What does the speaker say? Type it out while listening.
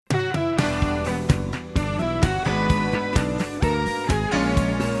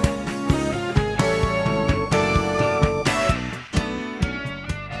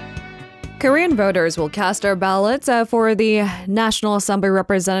Korean voters will cast their ballots for the National Assembly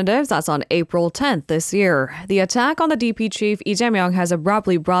representatives. That's on April 10th this year. The attack on the DP chief Lee Jae-myeong has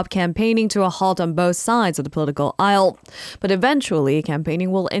abruptly brought campaigning to a halt on both sides of the political aisle. But eventually,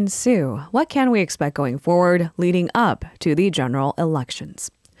 campaigning will ensue. What can we expect going forward leading up to the general elections?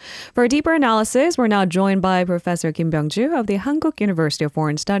 For a deeper analysis, we're now joined by Professor Kim Byung-ju of the Hankuk University of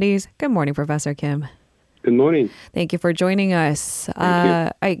Foreign Studies. Good morning, Professor Kim. Good morning. Thank you for joining us. Thank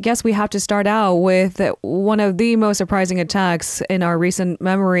you. I guess we have to start out with one of the most surprising attacks in our recent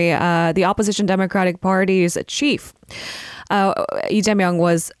memory. The opposition Democratic Party's chief, Lee Jae-myeong,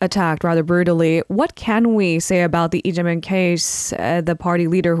 was attacked rather brutally. What can we say about the Lee Jae-myeong case, the party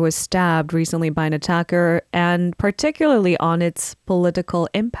leader who was stabbed recently by an attacker, and particularly on its political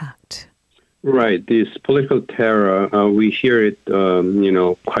impact? Right. This political terror, we hear it,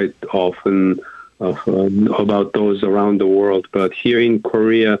 quite often about those around the world. But here in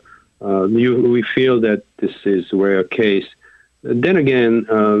Korea, we feel that this is a rare case. Then again,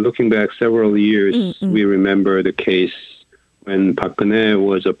 looking back several years, we remember the case when Park Geun-hye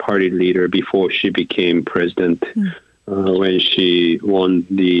was a party leader before she became president, when she won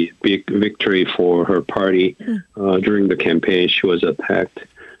the big victory for her party. During the campaign, she was attacked.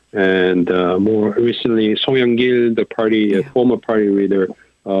 And more recently, Song Young-gil, the former party leader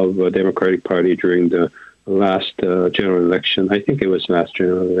of the Democratic Party during the last general election. I think it was last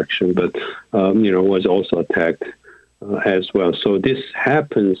general election, but, was also attacked as well. So this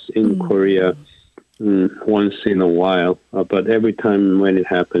happens in Korea once in a while, but every time when it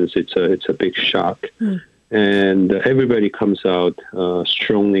happens, it's a big shock. And everybody comes out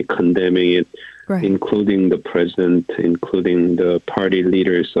strongly condemning it, right, including the president, including the party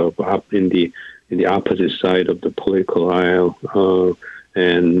leaders in the opposite side of the political aisle.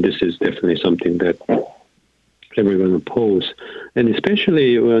 And this is definitely something that everyone opposes. And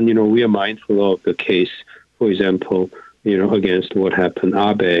especially when, we are mindful of the case, for example, against what happened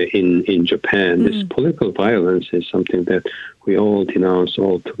Abe in Japan. This political violence is something that we all denounce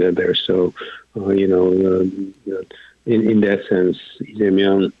altogether. So, in that sense, Lee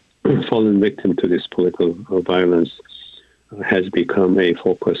Jae-myeong, fallen victim to this political violence, has become a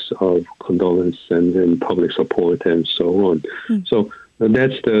focus of condolence and public support and so on. So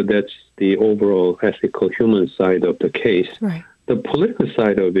that's the overall ethical human side of the case. Right. The political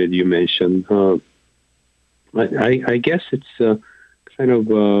side of it, you mentioned, I guess it's kind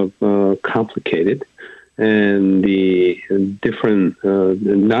of complicated, and the different,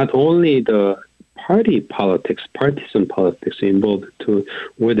 not only the partisan politics involved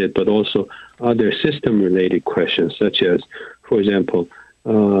with it, but also other system-related questions, such as, for example,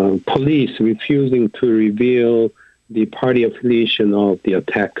 police refusing to reveal the party affiliation of the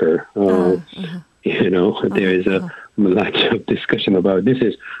attacker. There is a lot of discussion about this.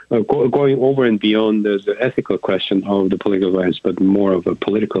 Is going over and beyond the ethical question of the political violence, but more of a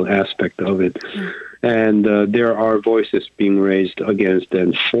political aspect of it. And there are voices being raised against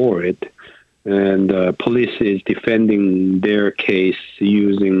and for it. And police is defending their case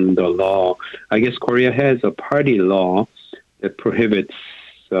using the law. I guess Korea has a party law that prohibits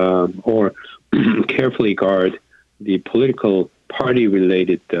or carefully guard the political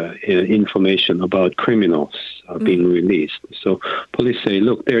party-related information about criminals being released. So police say,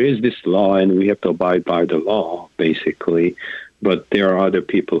 look, there is this law and we have to abide by the law, basically. But there are other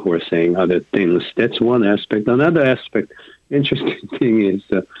people who are saying other things. That's one aspect. Another aspect, interesting thing is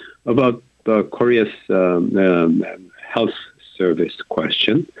about Korea's health service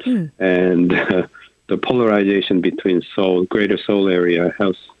question and the polarization between Greater Seoul area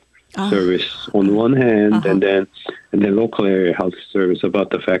health service on one hand, and then local area health service, about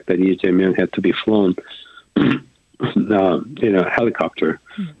the fact that Lee Jae-myeong had to be flown in a helicopter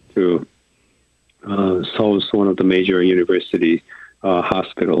to Seoul's one of the major university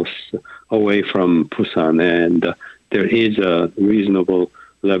hospitals away from Busan, and there is a reasonable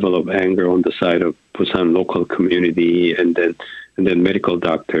level of anger on the side of Busan local community, and then medical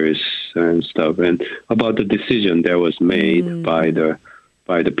doctors and stuff, and about the decision that was made by the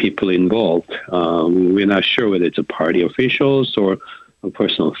people involved. We're not sure whether it's a party officials or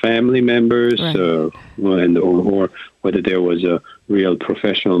personal family members, right, or whether there was a real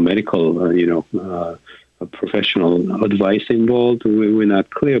professional medical, professional advice involved. We're not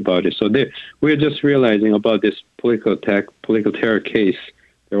clear about it. So we're just realizing about this political terror case.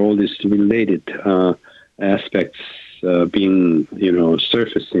 There are all these related aspects being,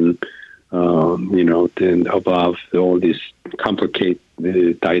 surfacing, and above all these complicated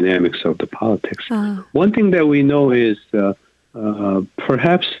dynamics of the politics. One thing that we know is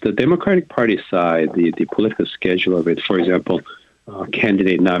perhaps the Democratic Party side, the political schedule of it. For example,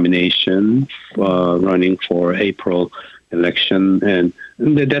 candidate nomination running for April election, and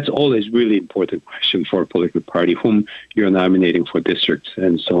that's always really important question for a political party, whom you're nominating for districts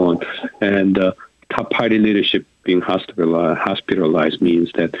and so on. And top party leadership being hospitalized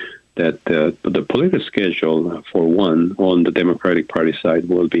means that the political schedule for one on the Democratic Party side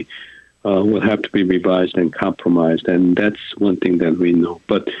will have to be revised and compromised, and that's one thing that we know.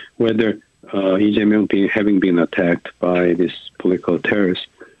 But whether Lee Jae-myeong having been attacked by this political terrorists,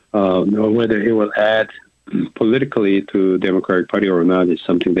 or whether it will add politically to Democratic Party or not is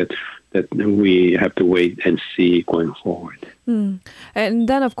something that we have to wait and see going forward. And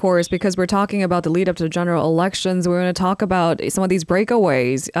then, of course, because we're talking about the lead up to general elections, we're going to talk about some of these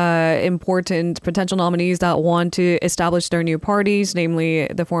breakaways, important potential nominees that want to establish their new parties, namely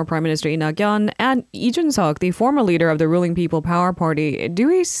the former Prime Minister Lee Jae-myeong and Lee Jae-myeong, the former leader of the ruling People Power Party. Do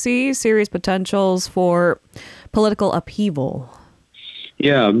we see serious potentials for political upheaval?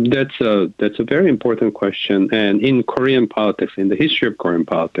 Yeah, that's a very important question. And in Korean politics, in the history of Korean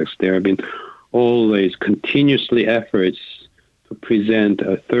politics, there have been always continuously efforts to present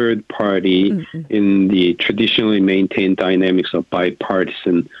a third party in the traditionally maintained dynamics of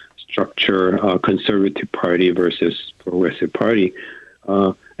bipartisan structure, conservative party versus progressive party.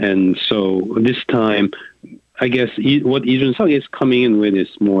 And so this time, I guess what Lee Jae-myeong is coming in with is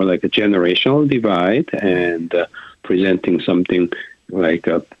more like a generational divide and presenting something like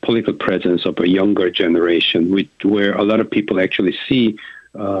a political presence of a younger generation, where a lot of people actually see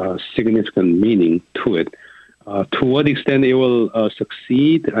significant meaning to it. To what extent it will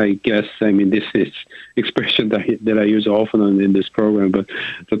succeed, I guess, this is expression that I use often in this program, but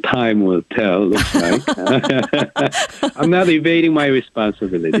the time will tell, looks like. I'm not evading my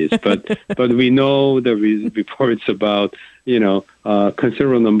responsibilities, but we know the reports about,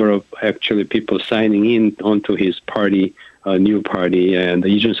 considerable number of actually people signing in onto his party, new party, and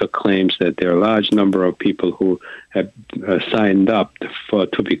Lee Jae-myeong claims that there are a large number of people who have signed up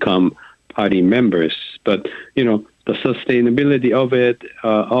to become party members. But, the sustainability of it,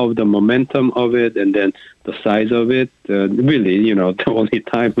 of the momentum of it, and then the size of it, really, the only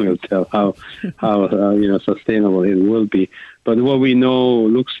time will tell how sustainable it will be. But what we know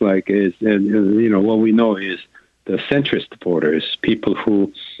looks like is, what we know is the centrist voters, people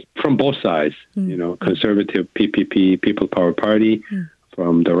who, from both sides, conservative PPP, People Power Party,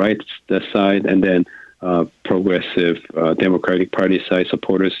 from the right side, and then progressive Democratic Party side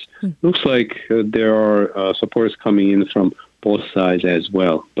supporters. Looks like there are supporters coming in from both sides as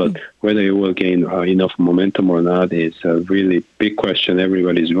well. But whether it will gain enough momentum or not is a really big question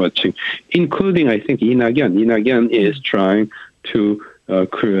everybody's watching, including, I think, Lee Jae-myeong. Lee Jae-myeong is trying to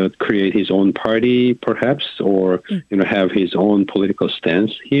create his own party, perhaps, or have his own political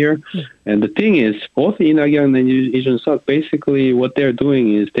stance here. And the thing is, both Lee Jae-myeong and Lee Jae-myeong, basically what they're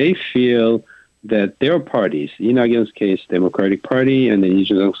doing is they feel that their parties, Lee Jae-myeong's case, Democratic Party, and then Lee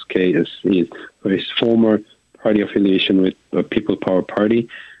Jae-myeong's case, his former party affiliation with the People Power Party,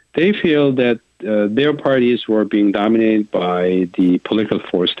 they feel that their parties were being dominated by the political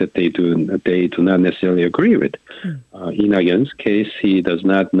force that they do not necessarily agree with. Lee Jae-myeong's case, he does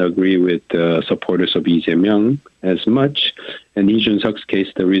not agree with supporters of Lee Jae-myeong as much. And Lee Jae-myeong's case,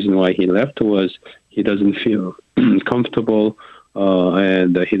 the reason why he left was he doesn't feel comfortable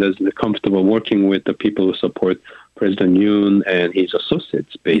and he doesn't comfortable working with the people who support President Yoon and his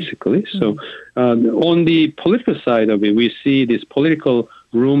associates, basically. So on the political side of it, we see this political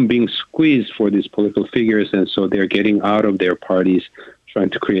room being squeezed for these political figures, and so they're getting out of their parties, trying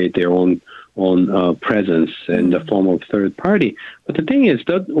to create their own presence in the form of third party. But the thing is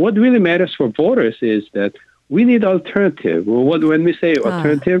that what really matters for voters is that we need alternative. Well, when we say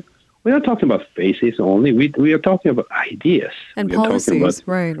alternative, we're not talking about faces only. We are talking about ideas and policies,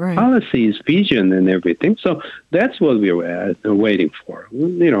 right? Policies, vision, and everything. So that's what we're waiting for.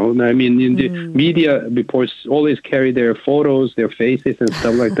 The media reports always carry their photos, their faces, and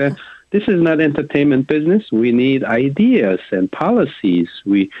stuff like that. This is not entertainment business. We need ideas and policies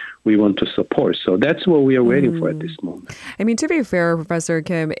we want to support. So that's what we are waiting for at this moment. To be fair, Professor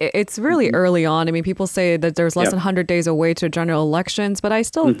Kim, it's really early on. People say that there's less than 100 days away to general elections, but I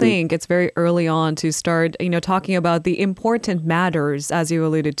still think it's very early on to start, talking about the important matters, as you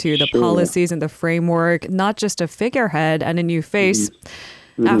alluded to, the policies and the framework, not just a figurehead and a new face.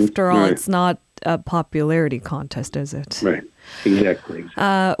 After all, it's not a popularity contest, is it? Right. Exactly.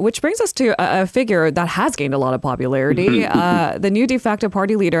 Which brings us to a figure that has gained a lot of popularity. The new de facto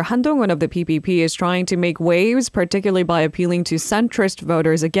party leader, Han Dong-won of the PPP, is trying to make waves, particularly by appealing to centrist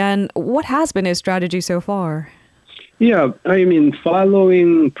voters. Again, what has been his strategy so far? Yeah, I mean,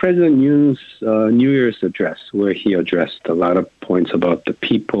 following President Yoon's New Year's address, where he addressed a lot of points about the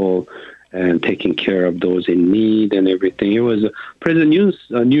people and taking care of those in need and everything. It was President Yoon's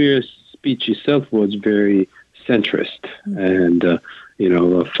New Year's speech itself was very centrist and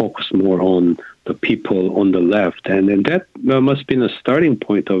focused more on the people on the left, and that must have been a starting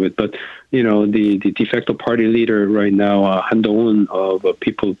point of it. But the de facto party leader right now, Han Dong-un of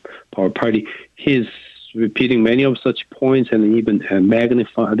People Power Party, he's repeating many of such points and even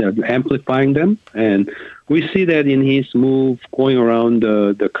amplifying them. And we see that in his move going around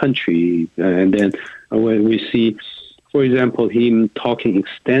the country. And then when we see, for example, him talking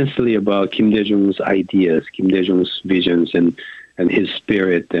extensively about Kim Dae-jung's ideas, Kim Dae-jung's visions, and his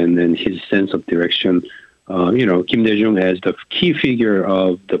spirit and his sense of direction. Kim Dae-jung as the key figure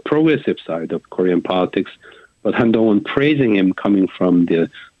of the progressive side of Korean politics, but Han Dong-un praising him coming from the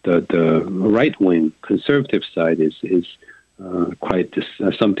right-wing conservative side is quite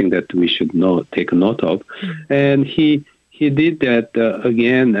something that we should take note of. And he did that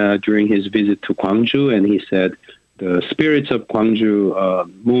again during his visit to Gwangju, and he said the spirits of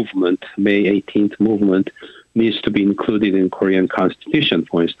Gwangju movement, May 18th movement, needs to be included in Korean constitution,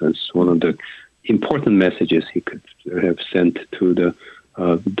 for instance. One of the important messages he could have sent to the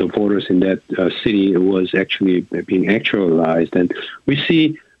voters in that city was actually being actualized. And we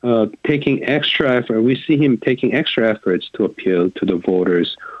see taking extra effort. We see him taking extra efforts to appeal to the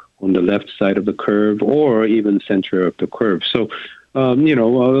voters on the left side of the curve or even center of the curve. So, a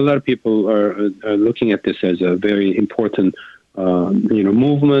lot of people are looking at this as a very important,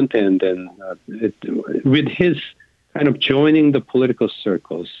 movement. And then with his kind of joining the political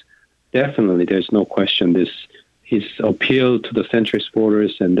circles, definitely there's no question his appeal to the centrist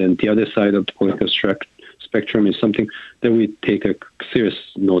voters and then the other side of the political spectrum is something that we take a serious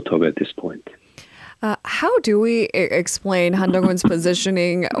note of at this point. How do we explain Han Dong-un's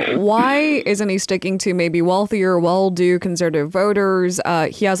positioning? Why isn't he sticking to maybe wealthier, well-to-do conservative voters?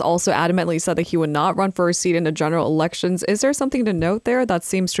 He has also adamantly said that he would not run for a seat in the general elections. Is there something to note there that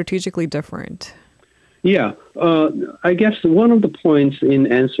seems strategically different? Yeah, I guess one of the points in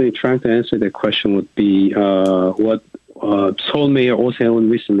trying to answer that question would be what Seoul Mayor Oh Se-hun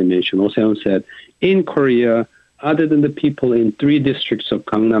recently mentioned. Oh Se-hun said, in Korea, other than the people in 3 districts of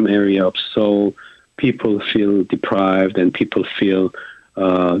Gangnam area of Seoul, people feel deprived and people feel,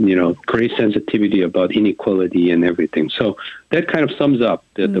 great sensitivity about inequality and everything. So that kind of sums up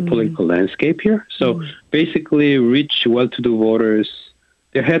the political landscape here. So basically, rich, well-to-do voters,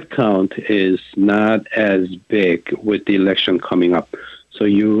 their head count is not as big with the election coming up. So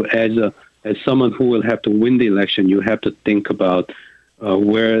you, as someone who will have to win the election, you have to think about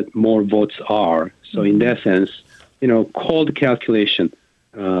where more votes are. So in that sense, cold calculation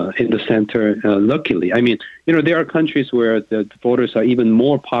in the center. Luckily, I mean, there are countries where the voters are even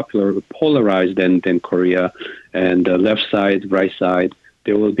more polarized than Korea, and left side, right side,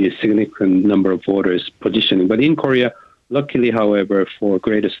 there will be a significant number of voters positioning. But in Korea, luckily, however, for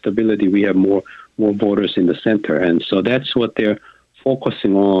greater stability, we have more voters in the center, and so that's what they're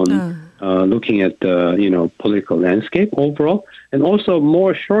focusing on, looking at the political landscape overall, and also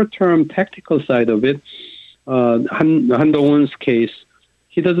more short-term tactical side of it. Han Dong-un's case,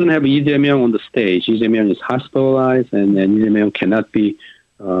 he doesn't have Lee Jae-myeong on the stage. Lee Jae-myeong is hospitalized, and Lee Jae-myeong cannot be.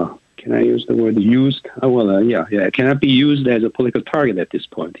 Can I use the word used? Cannot be used as a political target at this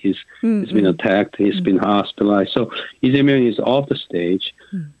point. He's been attacked. He's been hospitalized. So Lee Jae-myeong is off the stage,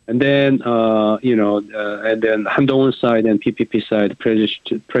 and then and then Han Dong-un's side and PPP side,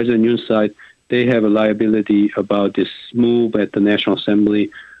 President Yoon's side, they have a liability about this move at the National Assembly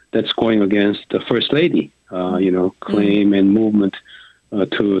that's going against the First Lady. Claim and movement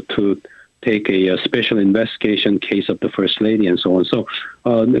to take a special investigation case of the First Lady and so on. So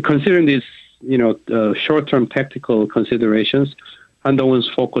considering these, short-term tactical considerations, Han Dong-un's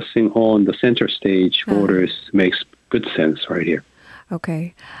focusing on the center stage voters makes good sense right here.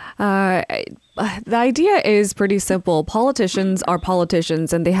 Okay. The idea is pretty simple. Politicians are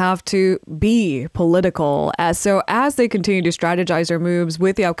politicians and they have to be political. So as they continue to strategize their moves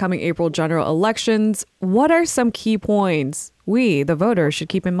with the upcoming April general elections, what are some key points we, the voters, should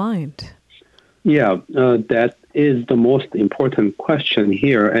keep in mind? Yeah, that is the most important question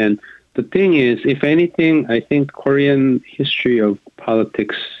here. And the thing is, if anything, I think Korean history of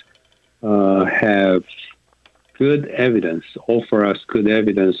politics have good evidence, offer us good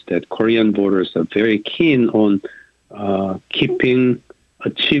evidence that Korean voters are very keen on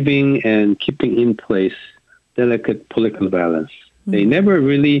achieving and keeping in place delicate political balance. They never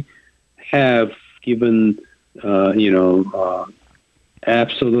really have given,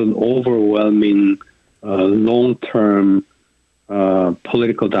 absolute overwhelming long-term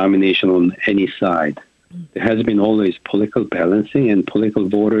political domination on any side. There has been always political balancing, and political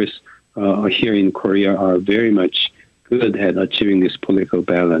voters here in Korea are very much good at achieving this political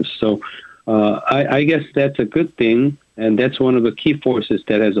balance. So I guess that's a good thing, and that's one of the key forces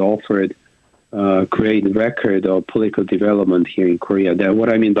that has offered great record of political development here in Korea. That what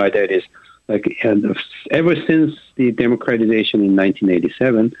I mean by that is, like, ever since the democratization in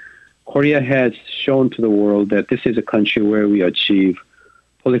 1987, Korea has shown to the world that this is a country where we achieve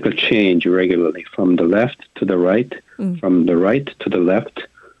political change regularly, from the left to the right, from the right to the left.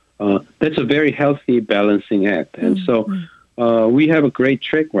 That's a very healthy balancing act. And so we have a great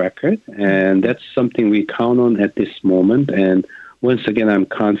track record, and that's something we count on at this moment. And once again, I'm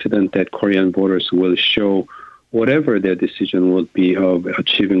confident that Korean voters will show whatever their decision would be of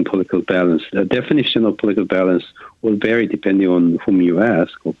achieving political balance. The definition of political balance will vary depending on whom you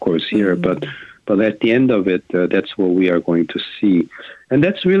ask, of course, here. But at the end of it, that's what we are going to see. And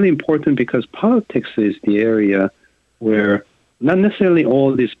that's really important because politics is the area where not necessarily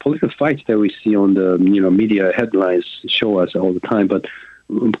all these political fights that we see on the media headlines show us all the time, but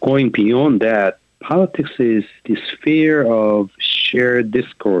going beyond that, politics is the sphere of shared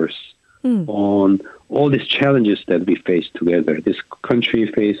discourse on all these challenges that we face together. This country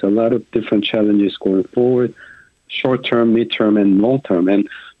faces a lot of different challenges going forward, short-term, mid-term, and long-term. And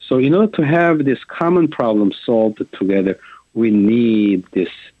so in order to have this common problem solved together, we need this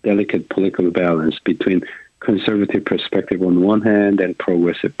delicate political balance between conservative perspective on one hand and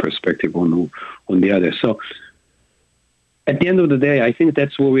progressive perspective on the other. So at the end of the day, I think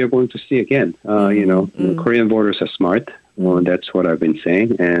that's what we are going to see again. Korean voters are smart. Well, that's what I've been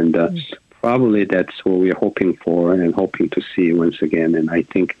saying. And probably that's what we are hoping for and hoping to see once again. And I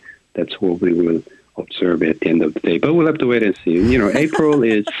think that's what we will observe at the end of the day. But we'll have to wait and see. April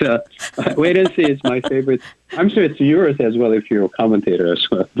is, wait and see is my favorite. I'm sure it's yours as well if you're a commentator as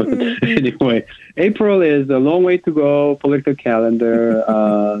well. But anyway, April is a long way to go, political calendar.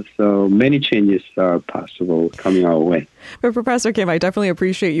 So many changes are possible coming our way. But Professor Kim, I definitely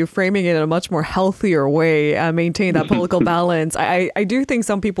appreciate you framing it in a much more healthier way, maintain that political balance. I do think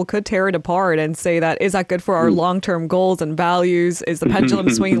some people could tear it apart and say that, is that good for our long-term goals and values? Is the pendulum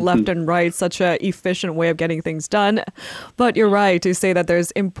swinging left and right such an efficient way of getting things done? But you're right to say that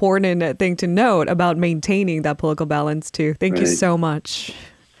there's important thing to note about maintaining that political balance too. Thank you so much.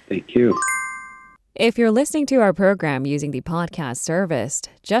 Thank you. If you're listening to our program using the podcast service,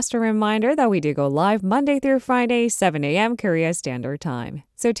 just a reminder that we do go live Monday through Friday, 7 a.m. Korea Standard Time.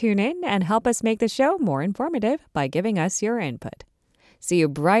 So tune in and help us make the show more informative by giving us your input. See you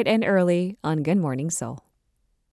bright and early on Good Morning Seoul.